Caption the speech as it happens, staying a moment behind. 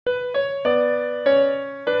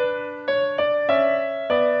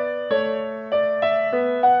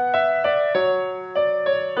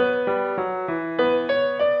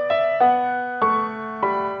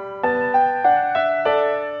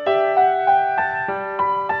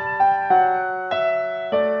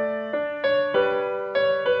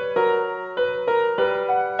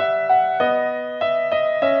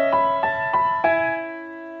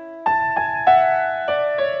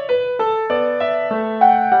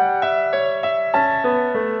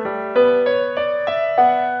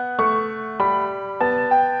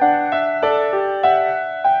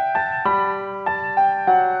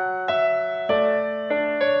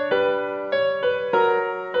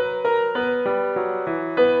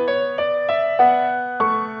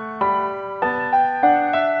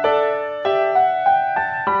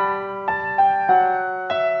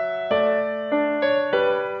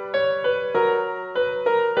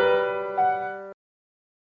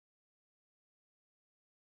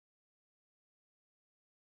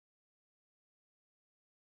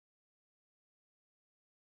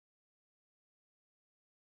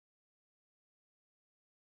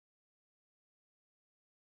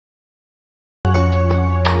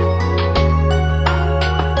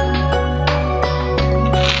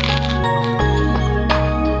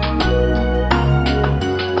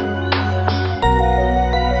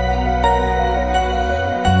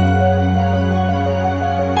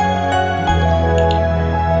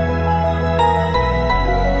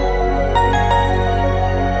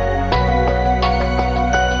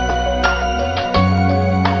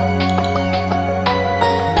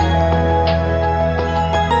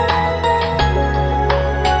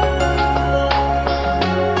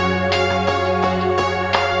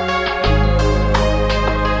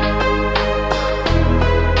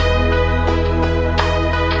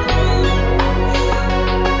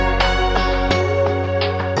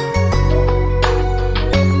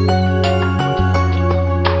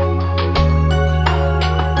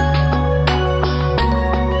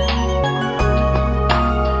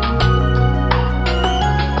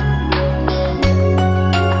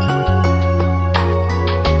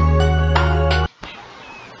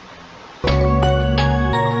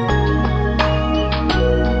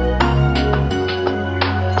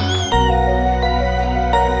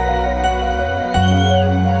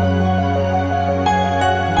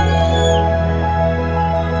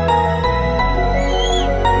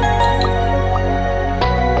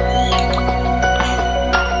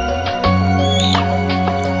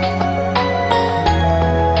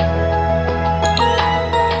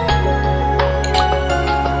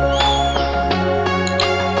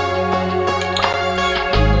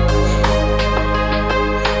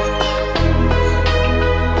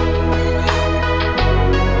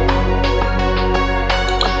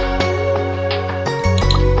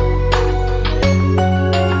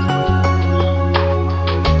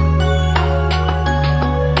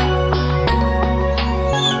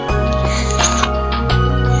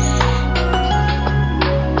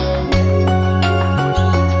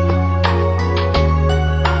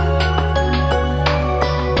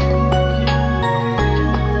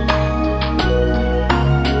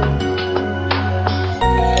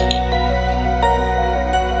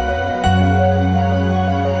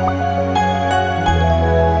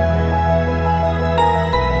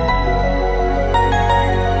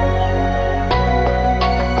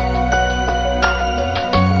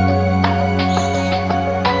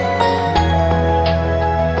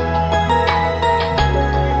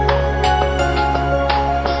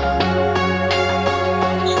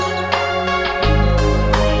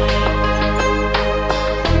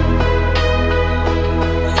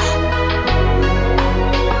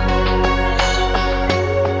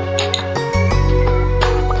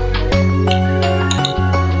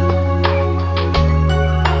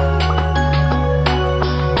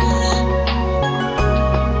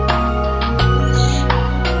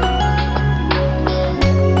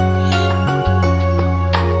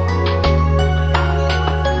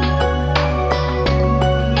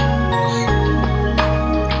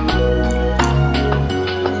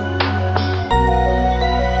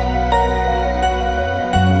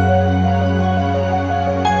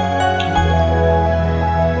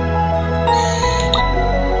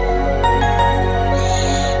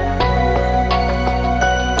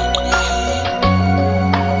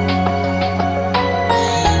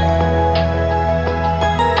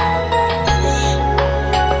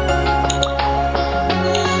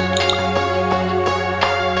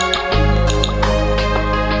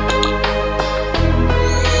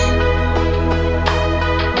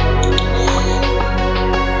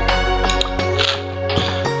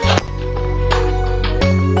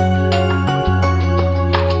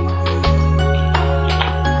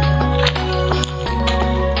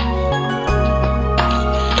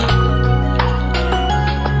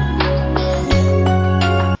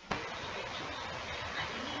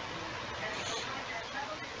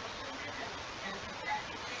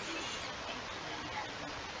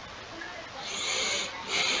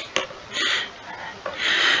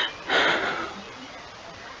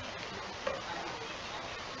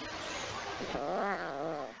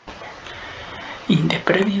In the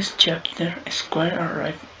previous chapter, Squirrel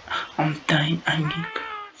arrived on time and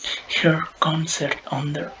gave her concert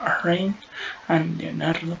under a rain, and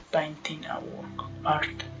Leonardo painting a work of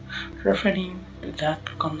art. Referring to that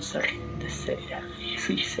concert,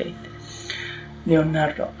 she said,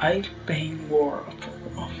 Leonardo, I'll paint work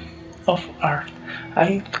of art.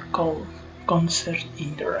 I'll call concert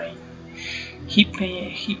in the rain. He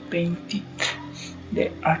painted the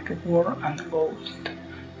artwork and gold.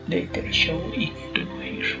 Later showed it to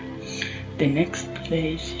her. The next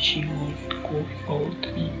place she would go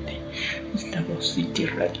to be the Gustavo City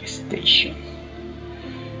radio station.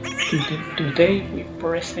 Today we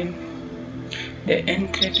present the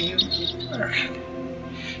interview with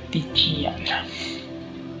Ardillana.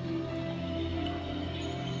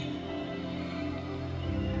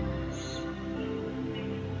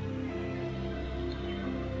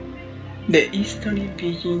 The history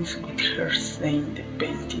begins with her saying the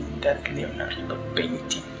painting that Leonardo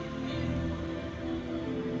painted.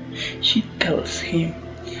 She tells him,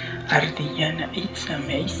 Ardillana, it's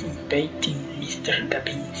amazing painting, Mr. Da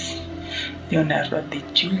Vinci. Leonardo,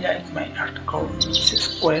 did you like my art called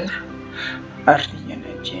Mrs. Square?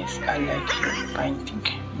 Ardillana, yes, I like your painting,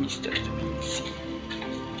 Mr. Da Vinci.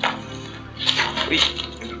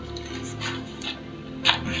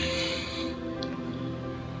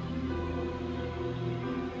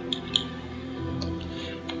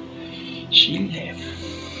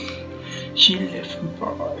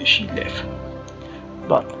 She left.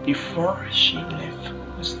 But before she left,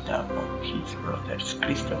 Gustavo, his brothers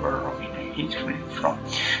Christopher, Robin, and his friend from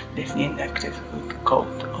the Cienacres would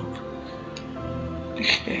caught up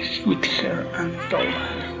with her and told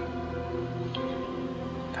her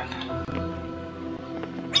that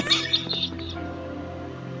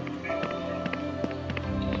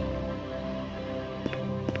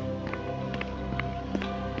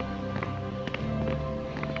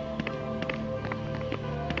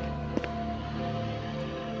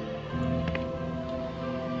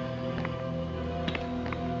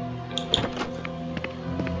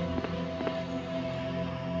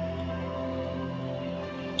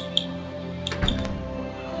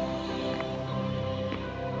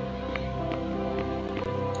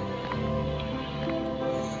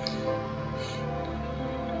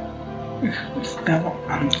Gustavo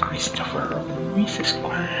and Christopher Robin, Mrs.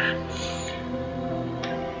 Squirrel.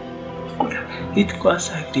 It was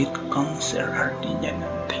a great concert, Ardillana.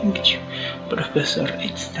 Thank you, Professor.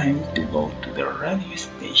 It's time to go to the radio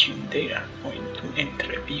station. They are going to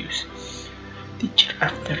interviews. Teacher,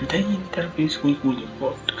 after the interviews, we will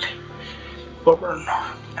go to the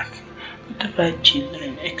governor. What about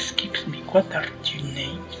children? Excuse me, what are your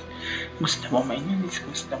names? Gustavo, my name is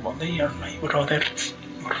Gustavo. They are my brothers.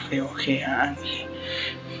 Orfeo, Gea, and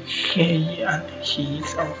Hey, and he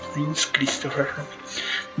is our friends Christopher Robin.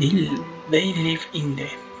 They live in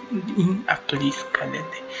a place called the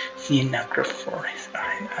Cienacre Forest,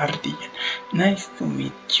 Ardillana. Nice to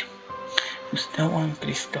meet you, Gustavo and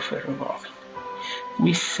Christopher Robin.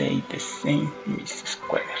 We say the same, Mrs.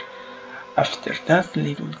 Square. After that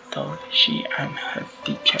little talk, she and her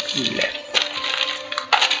teacher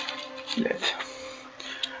left.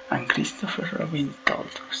 And Christopher Robin told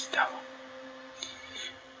Gustavo,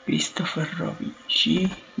 Christopher Robin,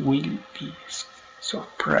 she will be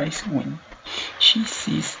surprised when she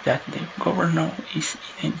sees that the governor is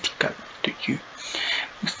identical to you.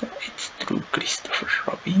 Gustavo, it's true, Christopher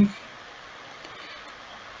Robin.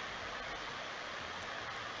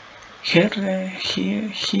 Here there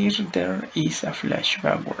is a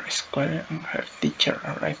flashback where Squirrel and her teacher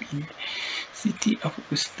arrive in the City of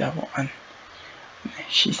Gustavo, and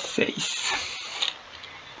she says,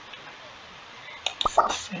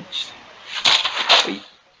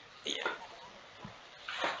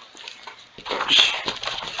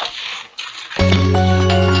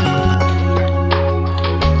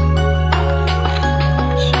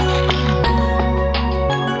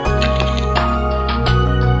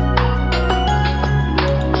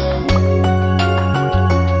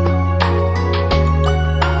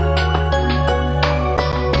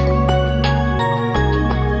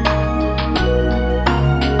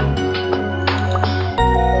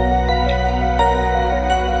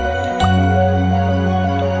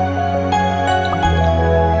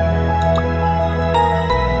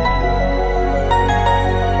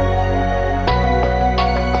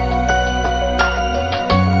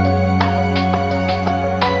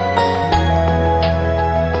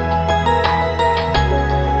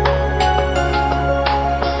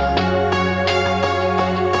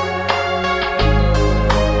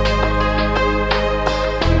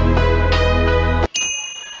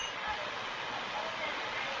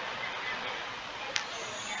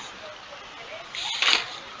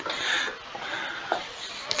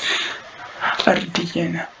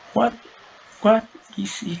 Ardillana, what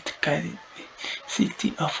is it called?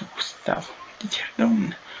 City of Gustavo. Teacher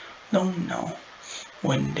don't know.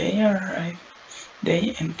 When they arrived,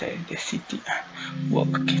 they entered the city and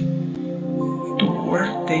walked to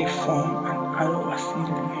where they found an alguacil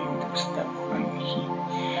named Gustavo, and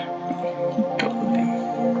he told them,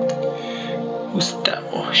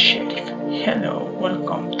 Gustavo, Sheriff, hello,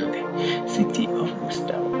 welcome to the City of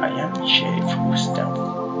Gustavo. I am Sheriff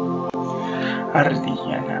Gustavo.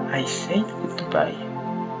 Ardillana, I said goodbye.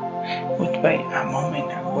 Goodbye a moment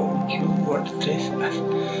ago. You were dressed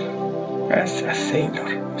as a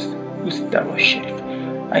sailor, Gustavo, Sheriff.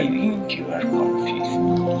 I think you are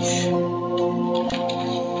confused.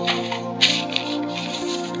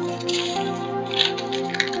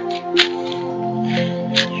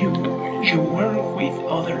 You were with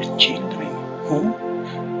other children. Who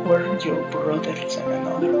were your brothers and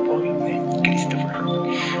another boy named Christopher?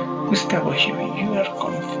 Gustavo, you are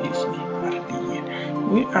confused me, Ardillana.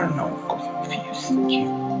 We are not confused you.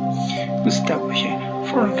 Gustavo,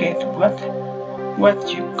 forget what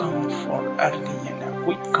you come for, Ardillana.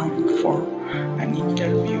 We come for an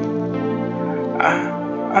interview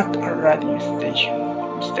at a radio station.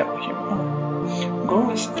 Gustavo,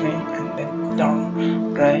 go straight and then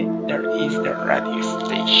turn right. There is the radio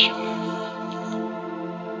station.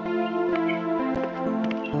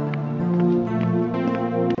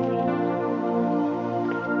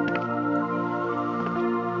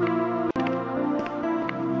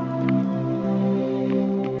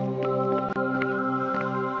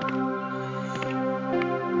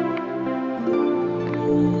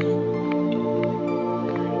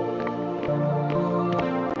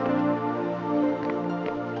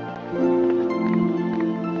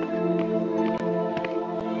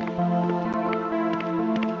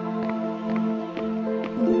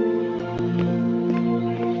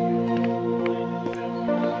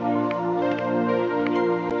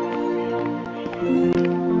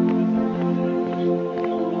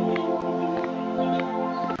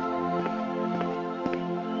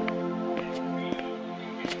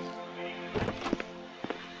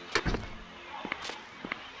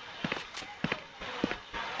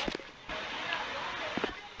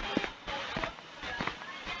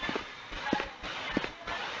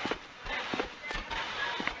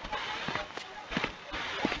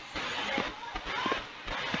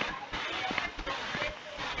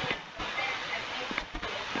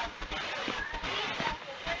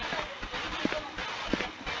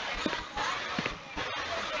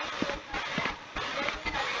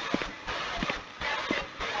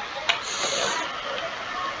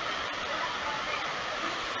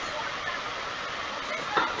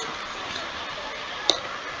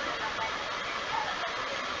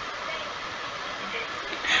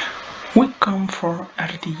 We come for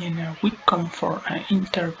Ardillana. We come for an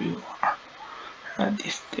interview at the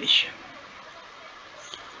station.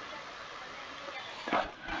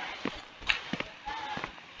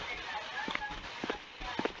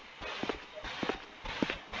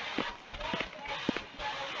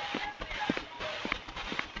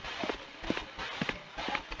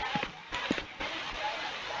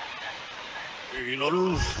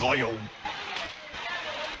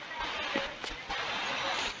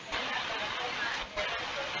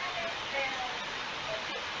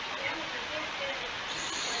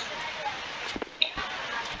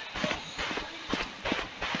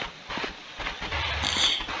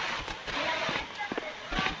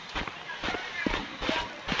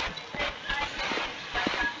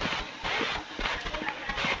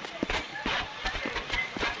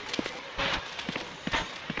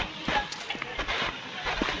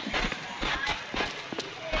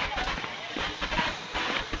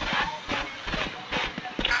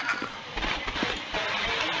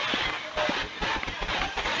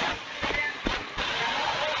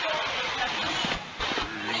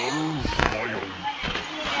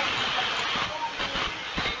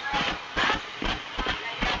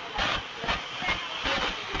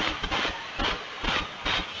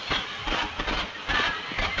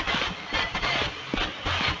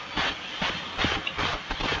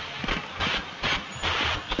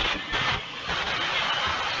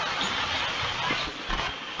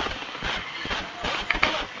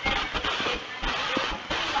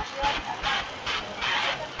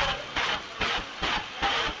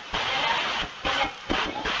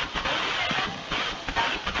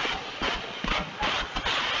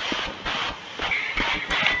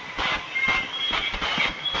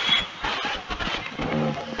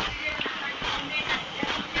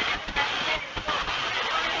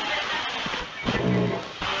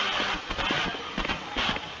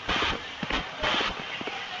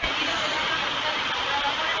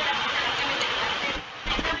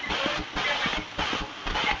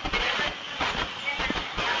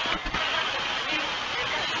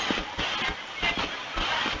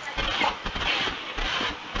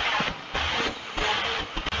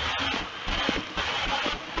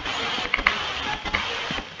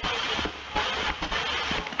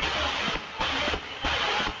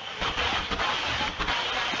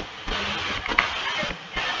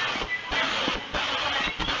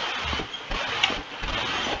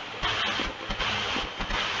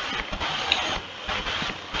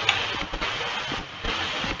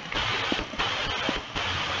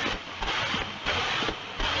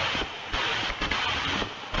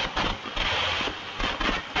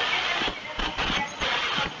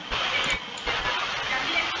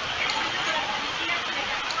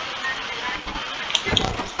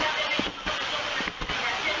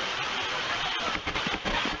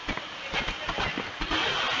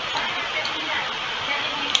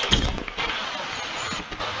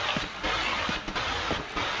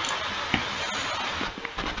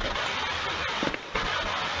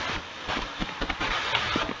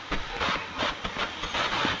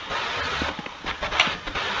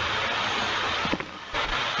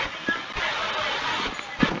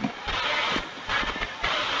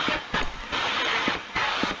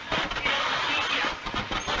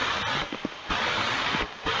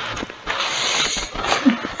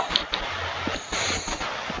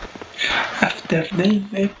 After they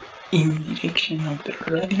left in direction of the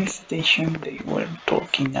radio station, they were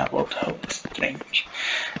talking about how strange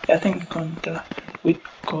that encounter with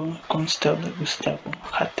Constable Gustavo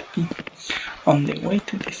had been. On the way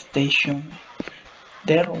to the station,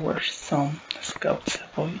 there were some scouts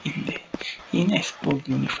boy in a school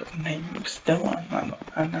uniform named Gustavo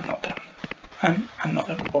and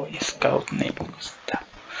another boy scout named Gustavo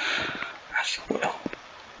as well.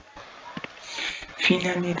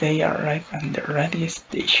 Finally, they arrived at the radio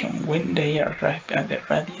station. When they arrived at the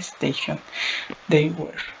radio station, they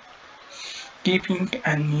were giving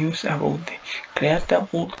a news about the Clxxxix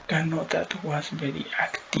volcano that was very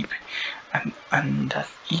active and that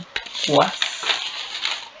it was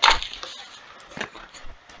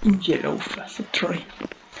in yellow fast train.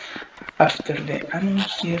 After the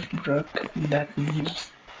announcer broke that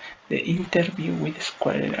news, the interview with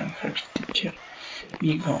Squirrel and her teacher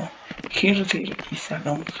began. Here there is a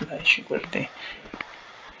long flash where the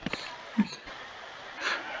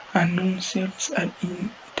announcers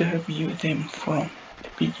interview them from the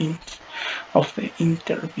beginning of the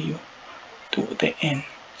interview to the end.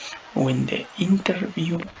 When the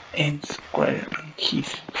interview ends, Squirrel and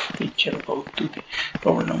his teacher go to the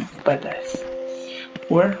Governor Palace,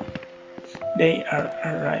 where they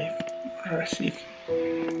are received.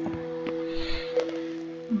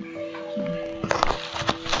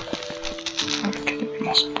 ¿Qué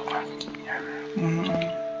debemos poner aquí?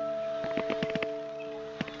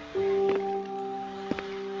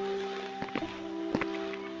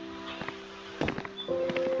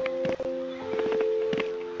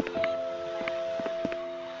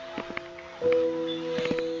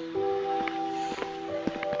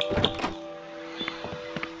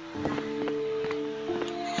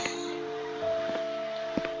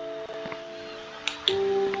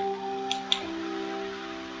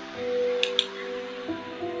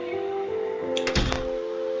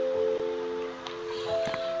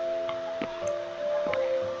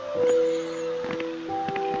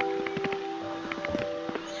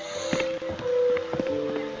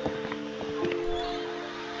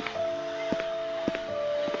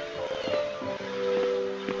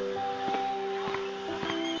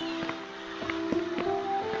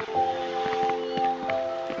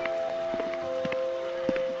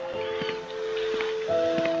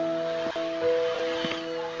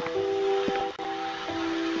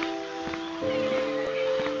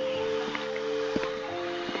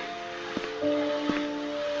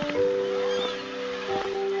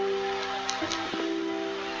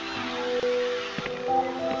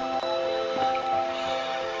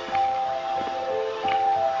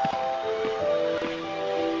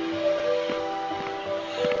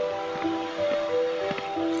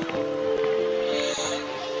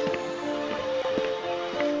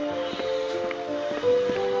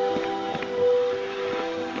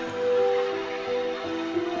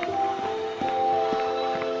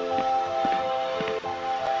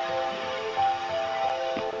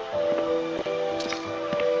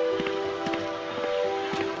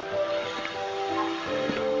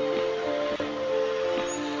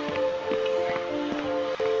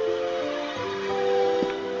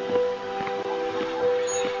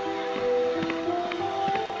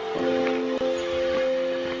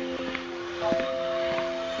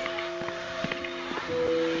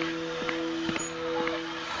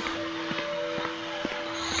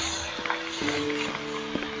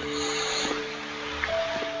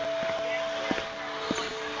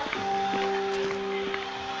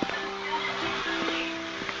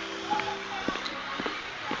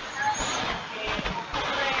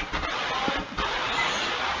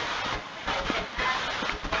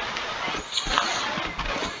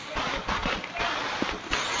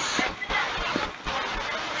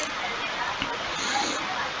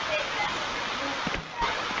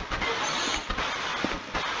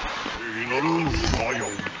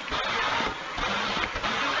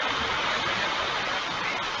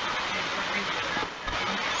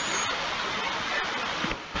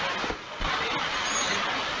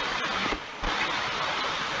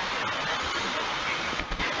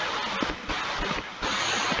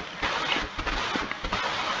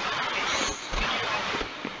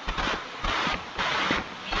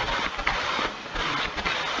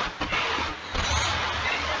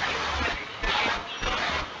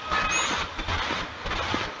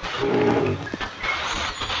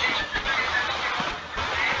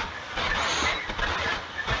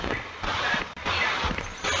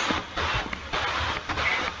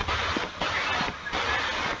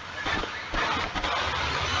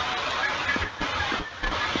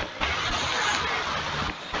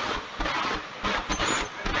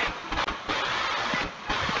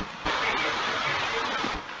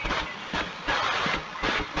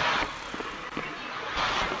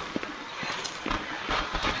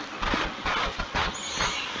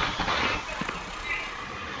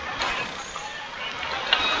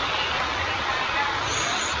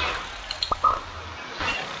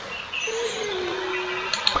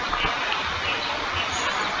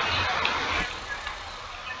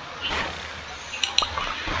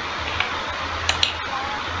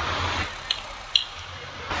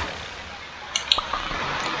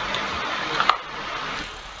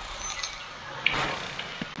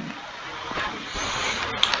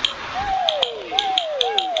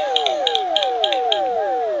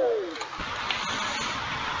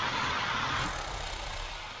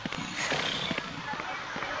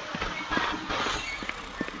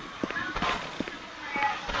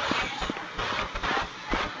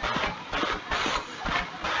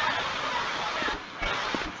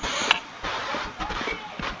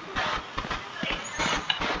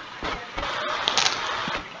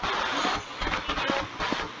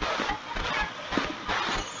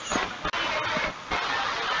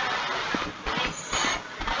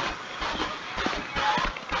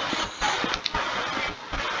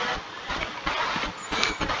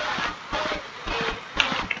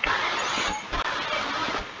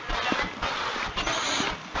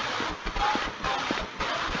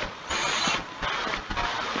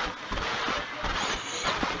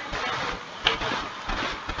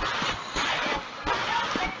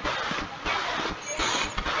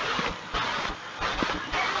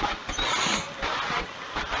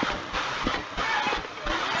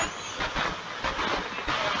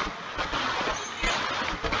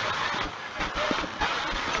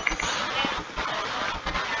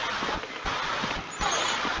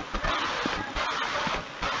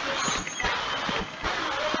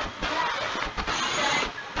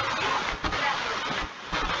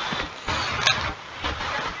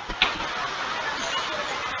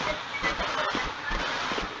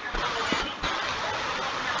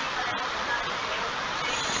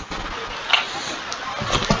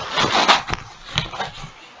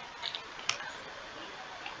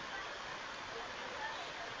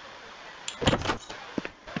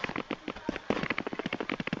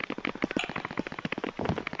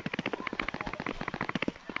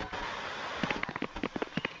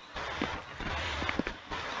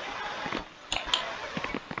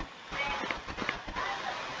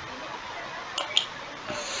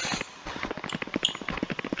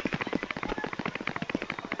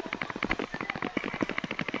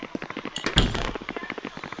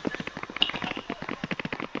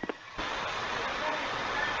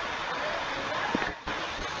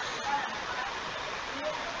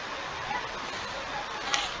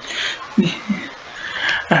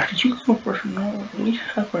 Are you Governor? We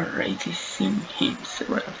have already seen him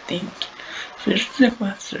several times. First he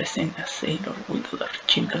was dressed as a sailor with other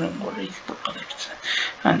children or his brothers,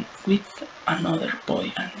 and with another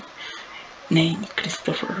boy named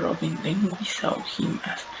Christopher Robin. Then we saw him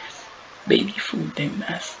as babyfoot, then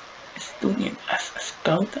as student, as a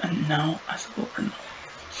scout, and now as governor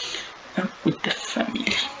with the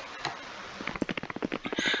family.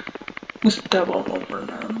 Gustavo,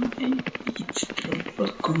 Governor, it's true.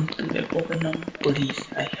 Welcome to the Governor. Please,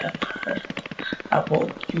 I have heard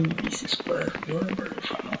about you, Mrs. Squirrel. You are very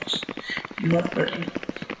famous. You are very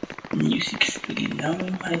music study. Now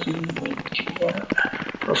imagine when you are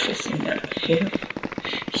a professional here.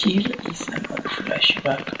 Here is another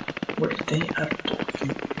flashback where they are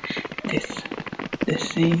talking this the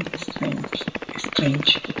same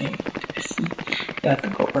strange to them. See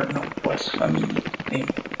that Governor was familiar to them,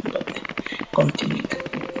 but continued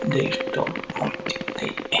their talk until